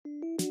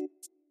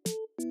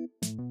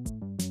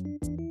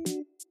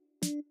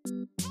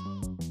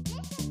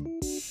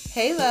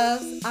Hey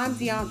loves, I'm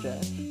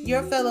Deandra,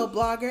 your fellow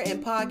blogger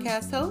and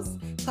podcast host,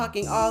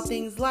 talking all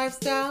things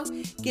lifestyle,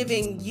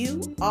 giving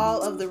you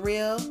all of the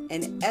real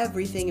and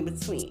everything in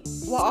between,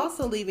 while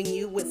also leaving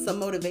you with some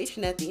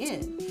motivation at the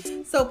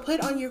end. So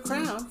put on your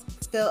crowns,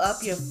 fill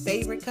up your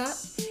favorite cup,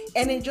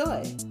 and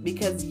enjoy,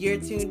 because you're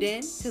tuned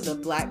in to the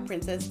Black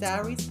Princess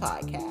Diaries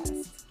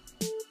podcast.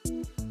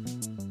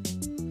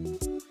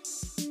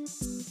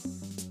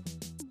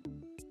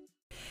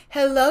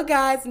 Hello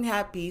guys and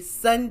happy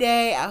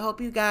Sunday. I hope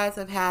you guys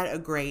have had a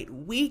great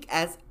week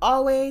as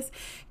always,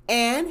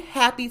 and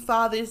happy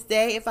Father's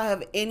Day if I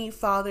have any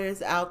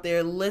fathers out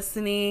there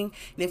listening.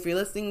 And if you're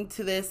listening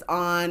to this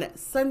on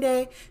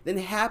Sunday, then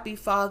happy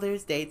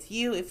Father's Day to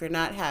you. If you're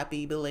not,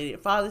 happy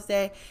belated Father's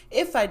Day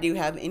if I do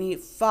have any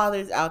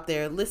fathers out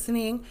there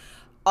listening.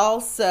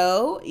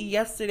 Also,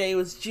 yesterday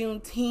was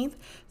Juneteenth,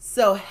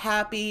 so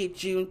happy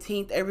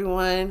Juneteenth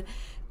everyone.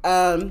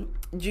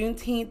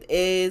 Juneteenth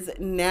is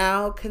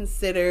now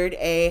considered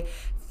a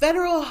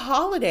federal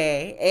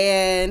holiday,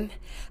 and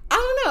I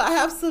don't know, I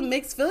have some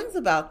mixed feelings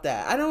about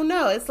that. I don't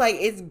know, it's like,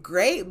 it's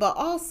great, but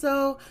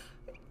also,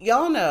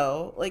 y'all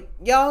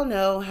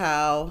know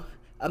how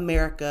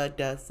America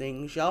does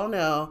things. Y'all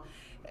know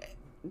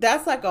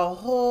that's like a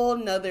whole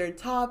nother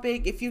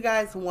topic. If you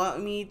guys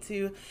want me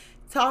to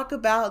talk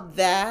about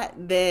that,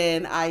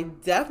 then I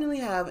definitely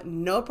have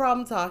no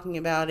problem talking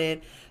about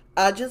it.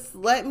 Just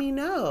let me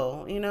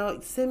know,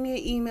 send me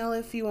an email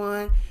if you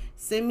want,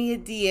 send me a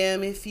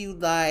DM if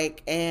you'd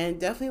like, and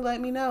definitely let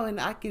me know,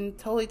 and I can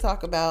totally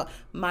talk about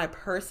my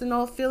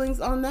personal feelings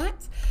on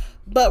that.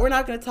 But we're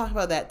not going to talk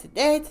about that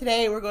today.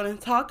 Today we're going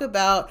to talk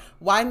about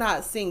why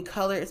not seeing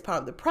color is part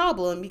of the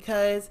problem,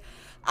 because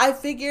I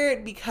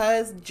figured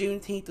because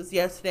Juneteenth was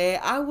yesterday,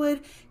 I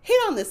would hit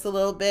on this a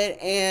little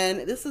bit.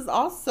 And this is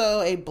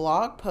also a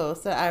blog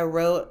post that I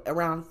wrote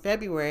around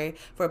February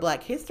for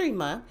Black History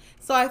Month.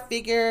 So I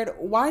figured,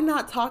 why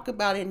not talk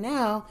about it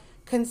now,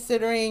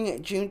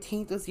 considering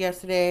Juneteenth was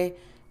yesterday?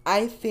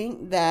 I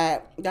think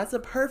that that's a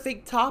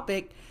perfect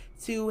topic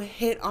to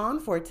hit on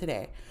for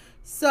today.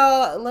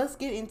 So let's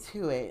get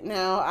into it.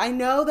 Now, I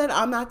know that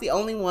I'm not the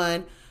only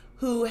one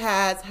who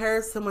has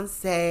heard someone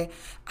say,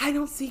 I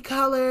don't see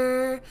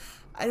color,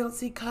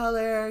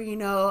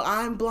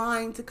 I'm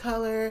blind to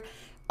color,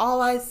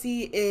 all I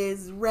see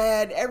is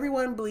red,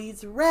 everyone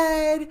bleeds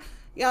red,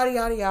 yada,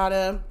 yada,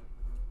 yada.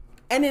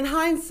 And in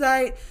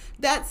hindsight,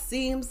 that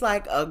seems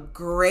like a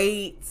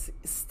great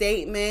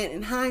statement.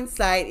 In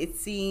hindsight, it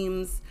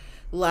seems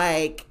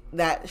like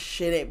that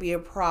shouldn't be a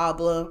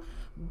problem,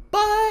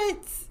 but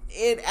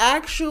it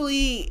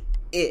actually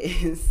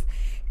is.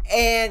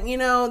 And,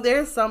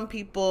 there's some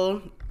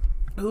people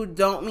who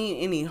don't mean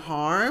any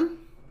harm,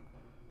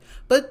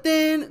 but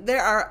then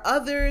there are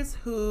others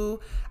who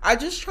are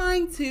just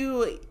trying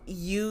to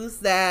use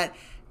that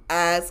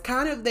as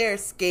kind of their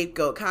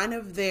scapegoat, kind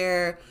of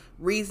their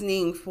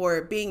reasoning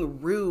for being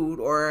rude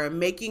or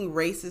making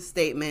racist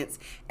statements.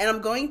 And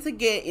I'm going to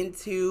get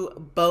into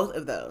both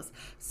of those.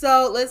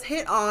 So let's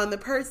hit on the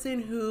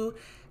person who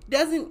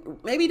doesn't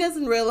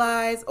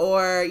realize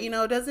or,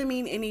 doesn't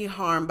mean any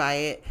harm by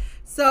it.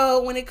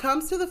 So when it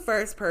comes to the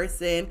first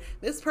person,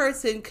 this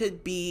person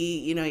could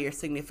be, your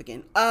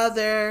significant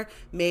other,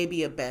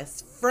 maybe a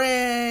best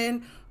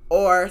friend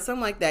or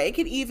something like that. It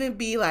could even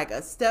be like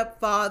a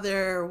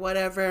stepfather or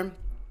whatever.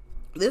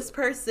 This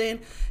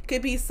person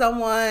could be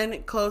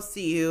someone close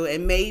to you,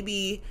 and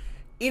maybe,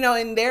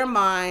 in their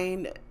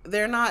mind,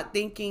 they're not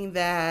thinking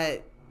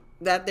that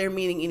they're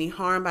meaning any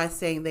harm by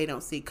saying they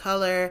don't see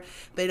color,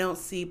 they don't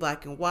see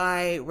black and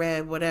white,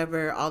 red,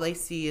 whatever. All they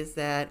see is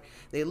that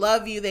they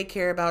love you, they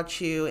care about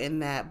you,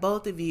 and that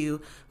both of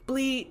you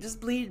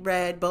bleed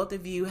red, both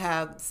of you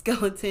have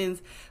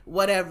skeletons,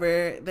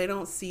 whatever. They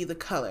don't see the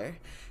color.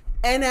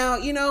 And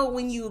now,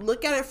 when you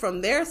look at it from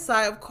their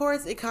side, of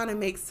course, it kind of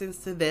makes sense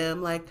to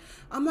them. Like,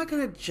 I'm not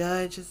going to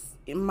judge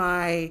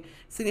my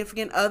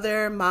significant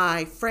other,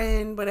 my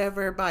friend,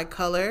 whatever, by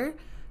color.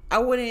 I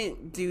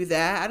wouldn't do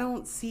that. I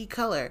don't see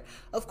color.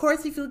 Of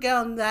course, if you look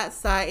on that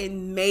side, it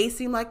may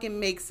seem like it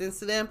makes sense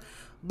to them,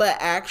 but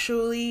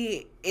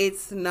actually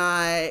it's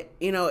not,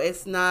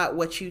 it's not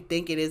what you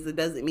think it is. It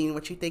doesn't mean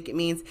what you think it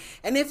means.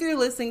 And if you're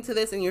listening to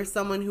this and you're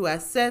someone who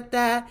has said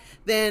that,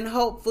 then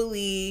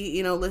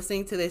hopefully,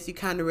 listening to this, you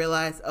kind of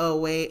realize, oh,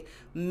 wait,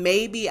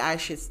 maybe I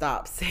should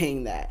stop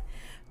saying that.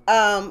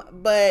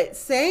 But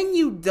saying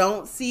you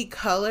don't see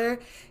color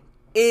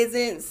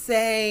isn't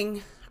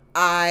saying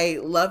I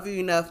love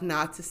you enough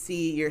not to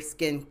see your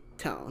skin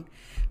tone.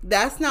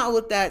 That's not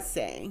what that's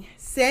saying.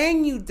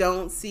 Saying you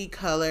don't see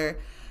color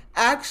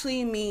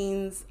actually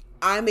means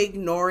I'm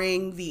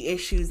ignoring the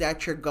issues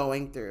that you're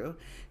going through.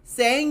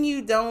 Saying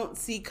you don't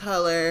see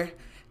color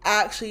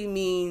actually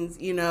means,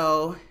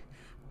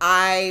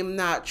 I'm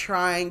not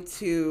trying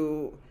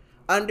to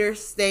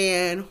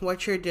understand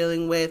what you're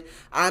dealing with.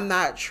 I'm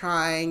not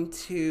trying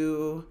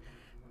to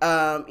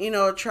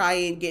try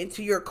and get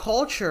into your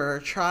culture,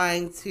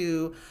 trying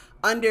to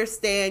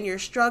understand your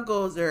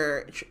struggles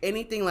or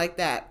anything like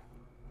that.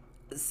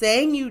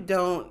 Saying you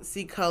don't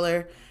see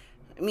color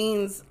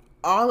means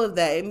all of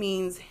that. It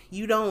means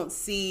you don't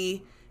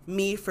see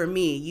me for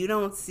me. You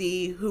don't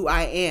see who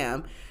I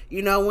am.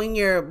 You know, when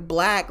you're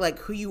black, like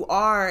who you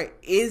are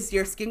is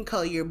your skin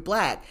color. You're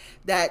black.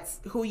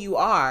 That's who you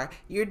are.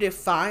 You're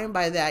defined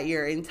by that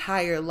your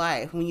entire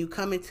life. When you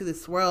come into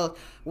this world,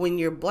 when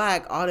you're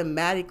black,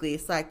 automatically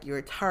it's like you're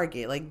a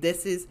target. Like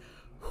this is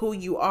who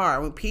you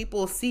are. When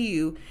people see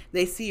you,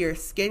 they see your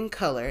skin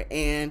color.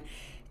 And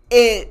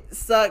it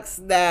sucks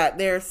that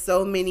there's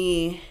so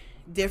many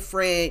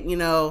different,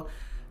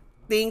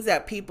 things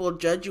that people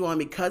judge you on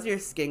because of your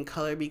skin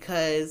color,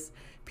 because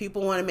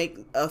people want to make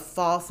a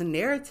false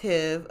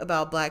narrative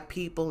about black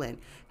people and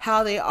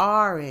how they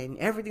are and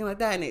everything like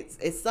that. And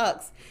it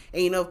sucks.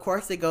 And, of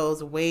course, it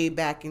goes way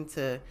back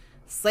into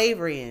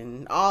slavery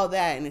and all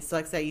that. And it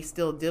sucks that you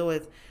still deal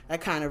with that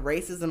kind of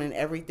racism and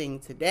everything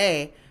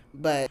today.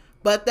 But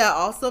that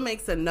also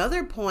makes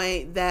another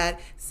point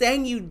that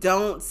saying you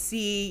don't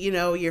see,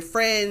 your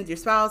friends, your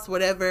spouse,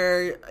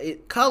 whatever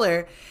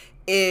color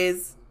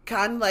is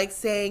kind of like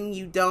saying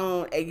you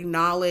don't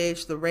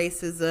acknowledge the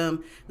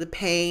racism, the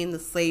pain, the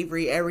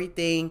slavery,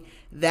 everything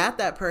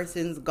that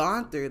person's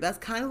gone through. That's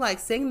kind of like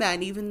saying that.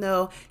 And even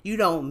though you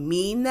don't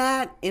mean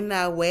that in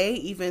that way,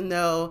 even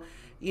though,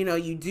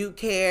 you do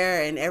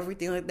care and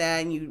everything like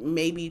that, and you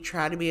maybe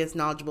try to be as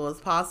knowledgeable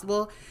as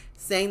possible,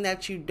 saying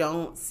that you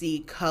don't see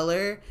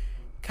color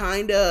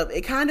kind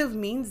of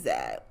means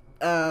that.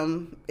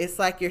 It's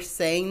like you're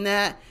saying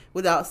that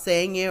without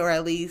saying it, or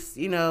at least,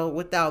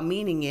 without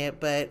meaning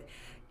it, but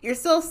you're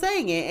still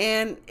saying it,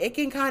 and it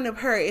can kind of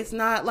hurt. It's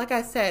not, like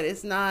I said,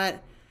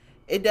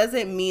 it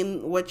doesn't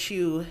mean what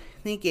you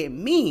think it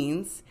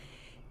means.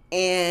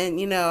 And,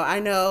 I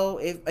know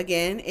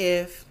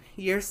if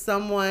you're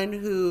someone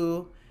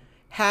who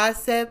has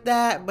said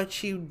that,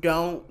 but you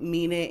don't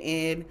mean it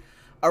in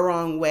a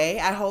wrong way,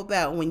 I hope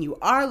that when you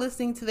are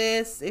listening to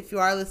this, if you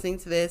are listening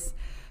to this,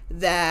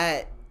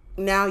 that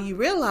now you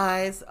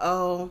realize,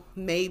 oh,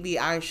 maybe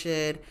I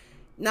should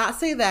not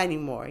say that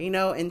anymore.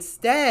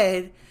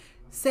 Instead,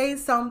 say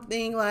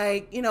something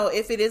like,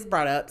 if it is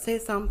brought up, say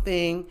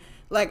something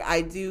like,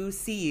 I do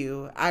see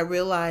you. I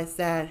realize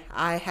that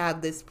I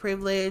have this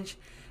privilege.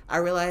 I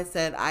realize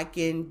that I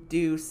can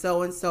do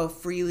so and so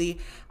freely.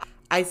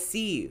 I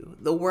see you.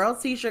 The world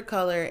sees your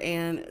color,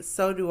 and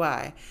so do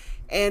I.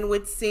 And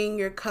with seeing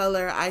your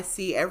color, I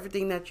see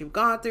everything that you've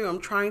gone through.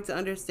 I'm trying to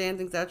understand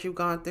things that you've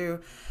gone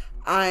through.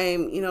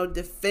 I'm,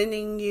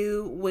 defending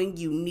you when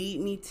you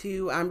need me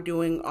to. I'm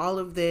doing all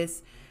of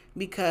this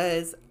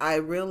because I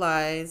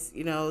realize,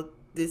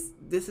 this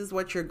is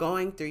what you're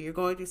going through. You're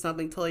going through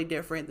something totally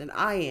different than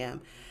I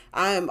am.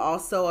 I am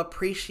also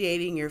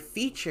appreciating your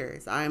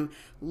features. I'm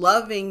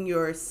loving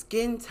your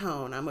skin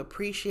tone. I'm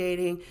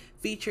appreciating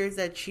features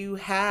that you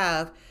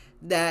have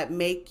that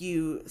make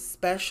you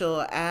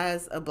special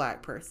as a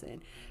black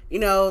person.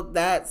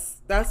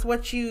 That's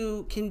what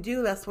you can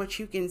do. That's what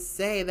you can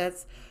say.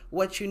 That's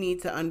what you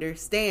need to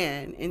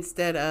understand,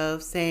 instead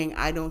of saying,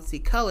 I don't see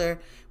color,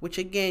 which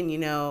again,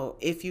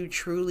 if you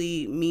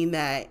truly mean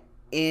that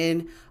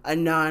in a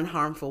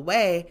non-harmful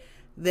way,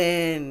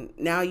 then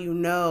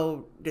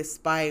now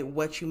despite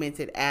what you meant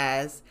it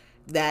as,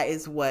 that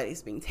is what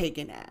is being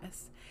taken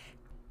as.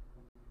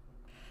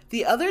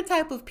 The other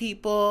type of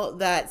people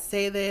that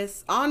say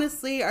this,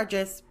 honestly, are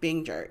just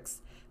being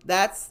jerks.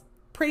 That's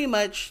pretty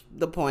much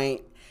the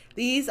point.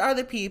 These are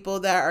the people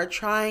that are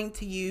trying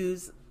to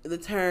use the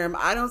term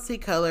I don't see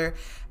color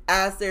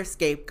as their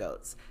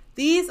scapegoats.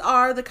 These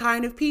are the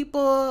kind of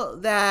people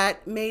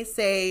that may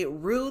say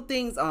rude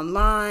things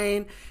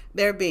online.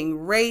 They're being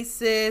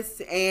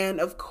racist. And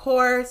of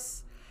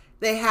course,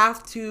 they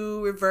have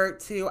to revert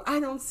to,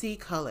 I don't see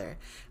color.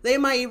 They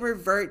might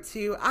revert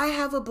to, I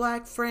have a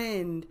black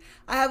friend.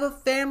 I have a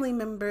family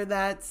member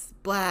that's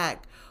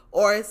black.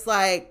 Or it's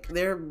like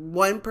they're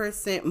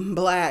 1%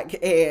 black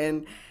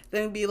and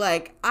then be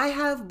like, I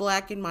have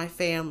black in my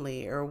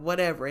family or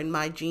whatever, in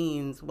my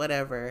genes,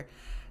 whatever.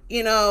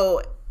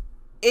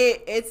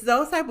 It's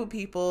those type of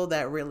people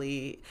that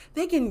really,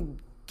 they can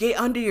get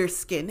under your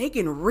skin. They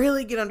can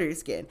really get under your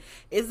skin.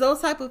 It's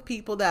those type of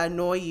people that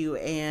annoy you.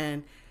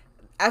 And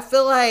I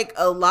feel like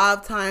a lot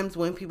of times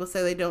when people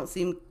say they don't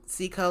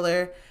see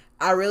color,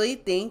 I really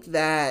think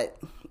that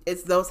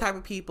it's those type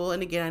of people.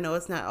 And again, I know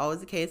it's not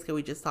always the case because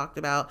we just talked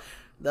about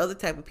the other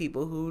type of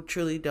people who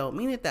truly don't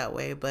mean it that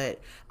way.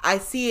 But I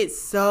see it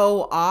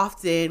so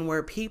often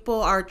where people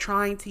are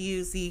trying to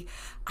use the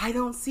I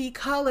don't see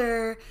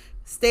color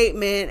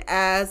statement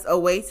as a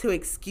way to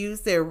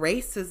excuse their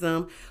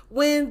racism,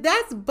 when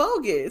that's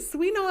bogus.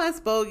 We know that's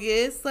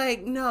bogus.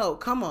 Like, no,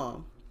 come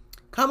on,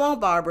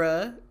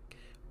 Barbara.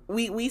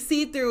 We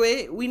see through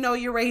it. We know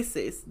you're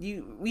racist.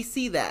 We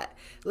see that.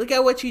 Look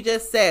at what you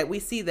just said. We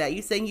see that.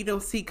 You saying you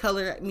don't see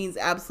color means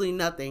absolutely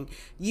nothing.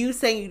 You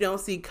saying you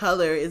don't see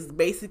color is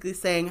basically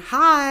saying,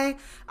 hi,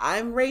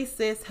 I'm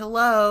racist.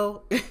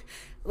 Hello.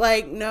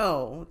 Like,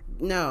 no.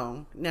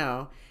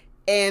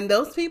 And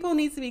those people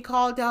need to be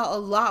called out a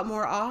lot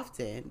more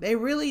often. They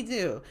really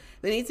do.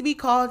 They need to be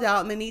called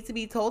out and they need to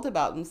be told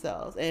about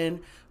themselves.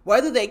 And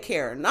whether they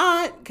care or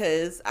not,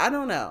 because I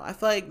don't know. I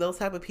feel like those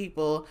type of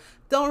people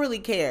don't really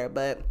care.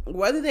 But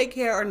whether they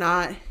care or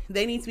not,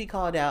 they need to be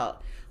called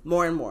out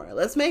more and more.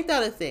 Let's make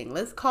that a thing.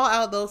 Let's call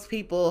out those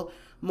people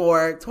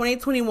more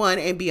 2021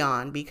 and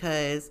beyond,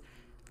 because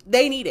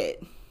they need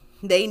it.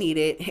 They need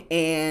it.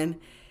 And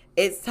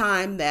it's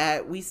time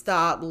that we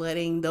stop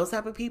letting those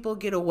type of people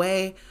get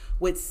away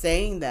with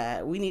saying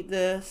that. We need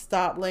to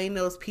stop letting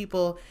those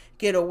people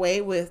get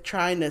away with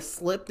trying to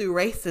slip through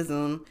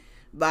racism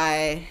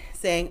by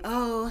saying,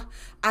 oh,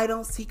 I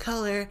don't see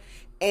color.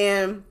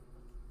 And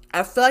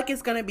I feel like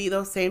it's going to be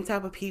those same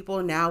type of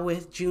people now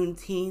with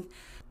Juneteenth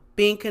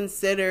being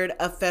considered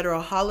a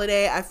federal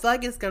holiday. I feel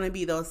like it's going to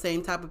be those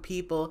same type of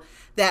people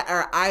that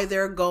are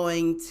either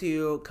going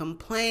to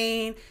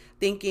complain,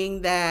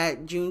 thinking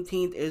that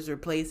Juneteenth is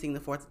replacing the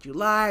 4th of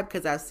July,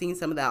 because I've seen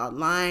some of that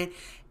online.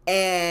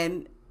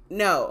 And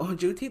no,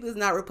 Juneteenth is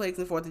not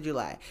replacing the 4th of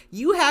July.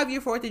 You have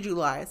your 4th of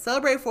July.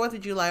 Celebrate 4th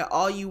of July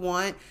all you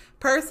want.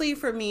 Personally,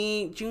 for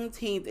me,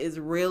 Juneteenth is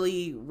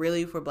really,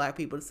 really for Black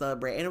people to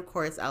celebrate. And of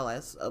course,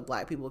 allies of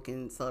Black people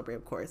can celebrate,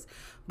 of course.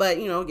 But,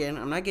 again,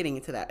 I'm not getting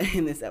into that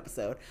in this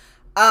episode.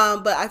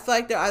 But I feel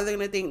like they're either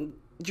going to think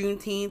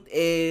Juneteenth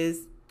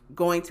is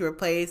going to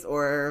replace,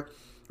 or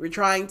we're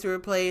trying to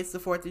replace, the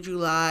 4th of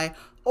July,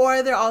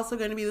 or they're also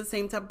going to be the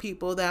same type of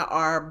people that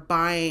are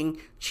buying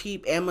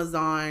cheap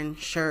Amazon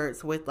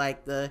shirts with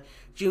like the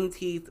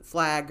Juneteenth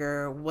flag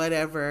or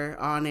whatever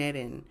on it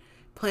and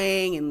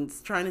playing and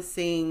trying to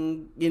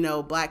sing,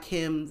 Black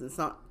hymns and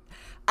so.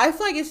 I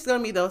feel like it's going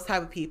to be those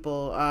type of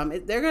people.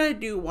 They're going to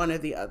do one or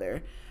the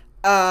other.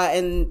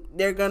 And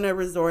they're going to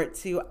resort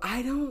to,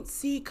 I don't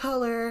see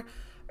color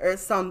or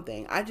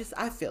something. I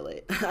feel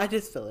it. I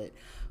just feel it.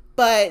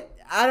 But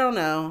I don't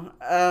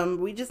know.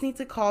 We just need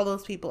to call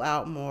those people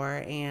out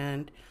more.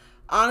 And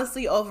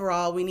honestly,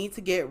 overall, we need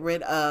to get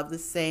rid of the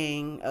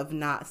saying of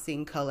not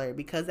seeing color,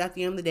 because at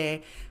the end of the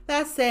day,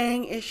 that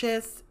saying,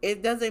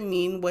 it doesn't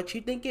mean what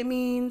you think it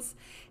means.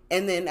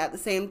 And then at the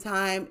same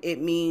time,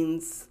 it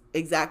means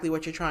exactly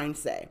what you're trying to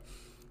say.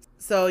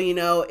 So,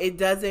 it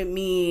doesn't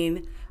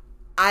mean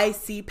I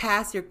see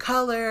past your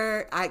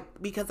color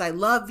because I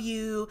love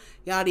you,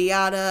 yada,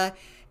 yada.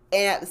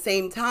 And at the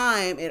same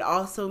time, it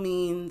also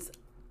means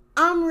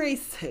I'm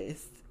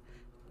racist,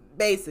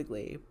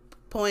 basically,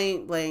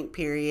 point blank,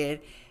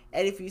 period.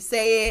 And if you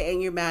say it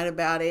and you're mad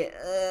about it,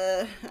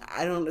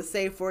 I don't know what to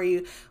say for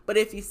you. But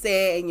if you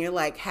say it and you're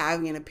like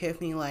having an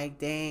epiphany, like,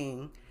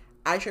 dang,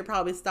 I should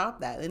probably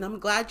stop that. And I'm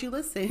glad you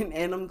listened.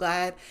 And I'm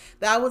glad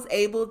that I was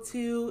able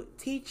to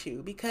teach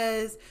you,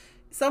 because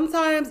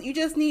sometimes you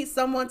just need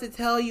someone to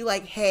tell you,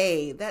 like,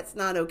 hey, that's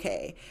not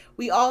okay.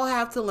 We all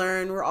have to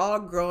learn. We're all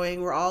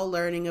growing. We're all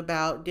learning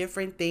about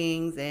different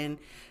things. And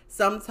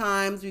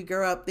sometimes we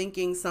grow up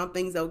thinking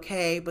something's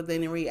okay, but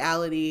then in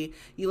reality,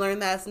 you learn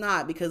that's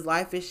not, because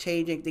life is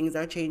changing. Things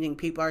are changing.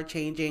 People are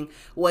changing.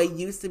 What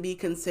used to be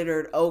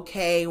considered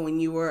okay when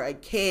you were a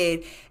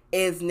kid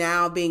is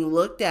now being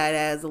looked at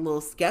as a little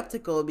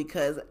skeptical,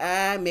 because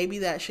maybe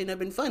that shouldn't have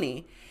been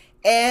funny.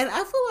 And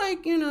I feel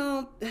like,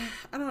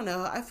 I don't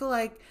know. I feel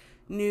like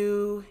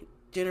new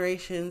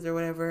generations or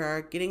whatever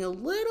are getting a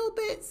little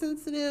bit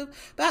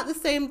sensitive, but at the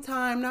same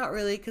time, not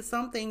really, because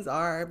some things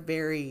are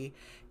very,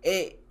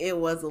 it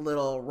was a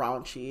little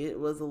raunchy. It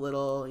was a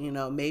little,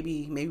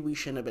 maybe we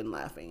shouldn't have been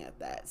laughing at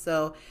that.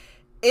 So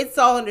it's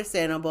all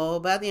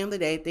understandable, but at the end of the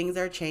day, things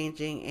are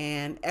changing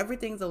and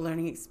everything's a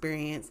learning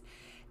experience.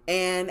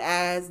 And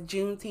as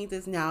Juneteenth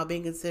is now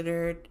being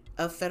considered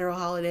a federal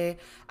holiday,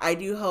 I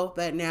do hope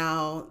that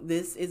now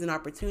this is an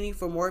opportunity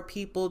for more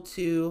people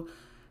to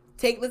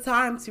take the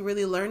time to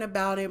really learn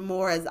about it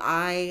more, as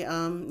I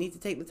need to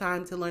take the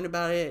time to learn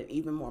about it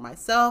even more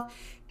myself.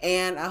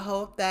 And I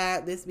hope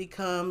that this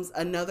becomes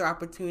another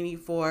opportunity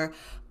for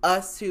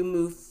us to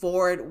move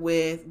forward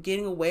with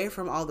getting away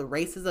from all the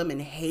racism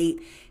and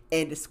hate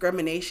and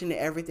discrimination and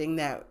everything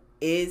that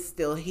is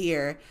still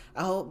here.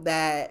 I hope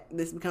that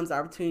this becomes an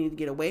opportunity to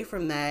get away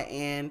from that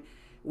and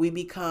we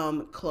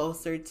become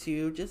closer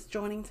to just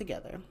joining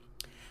together.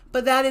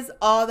 But that is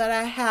all that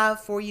I have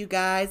for you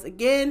guys.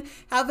 Again,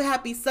 have a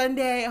happy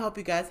Sunday. I hope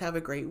you guys have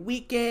a great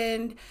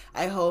weekend.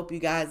 I hope you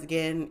guys,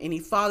 again, any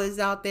fathers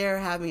out there, are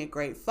having a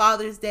great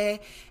Father's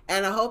Day.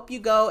 And I hope you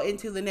go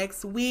into the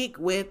next week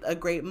with a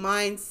great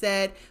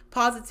mindset,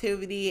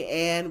 positivity,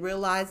 and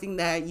realizing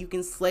that you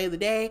can slay the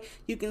day,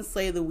 you can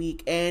slay the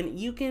week, and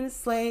you can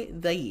slay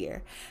the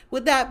year.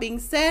 With that being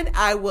said,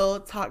 I will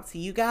talk to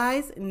you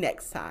guys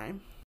next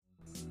time.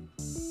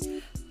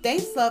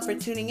 Thanks, love, for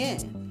tuning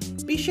in.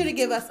 Be sure to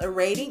give us a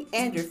rating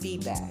and your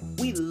feedback.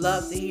 We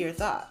love to hear your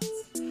thoughts.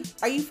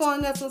 Are you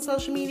following us on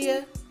social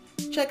media?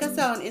 Check us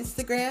out on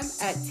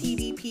Instagram at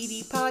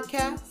TDPD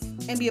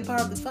Podcast and be a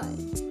part of the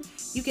fun.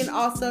 You can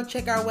also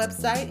check our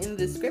website in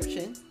the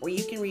description, where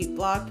you can read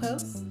blog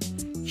posts,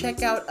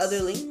 check out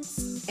other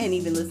links, and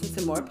even listen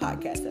to more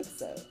podcast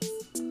episodes.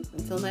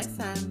 Until next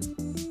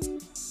time.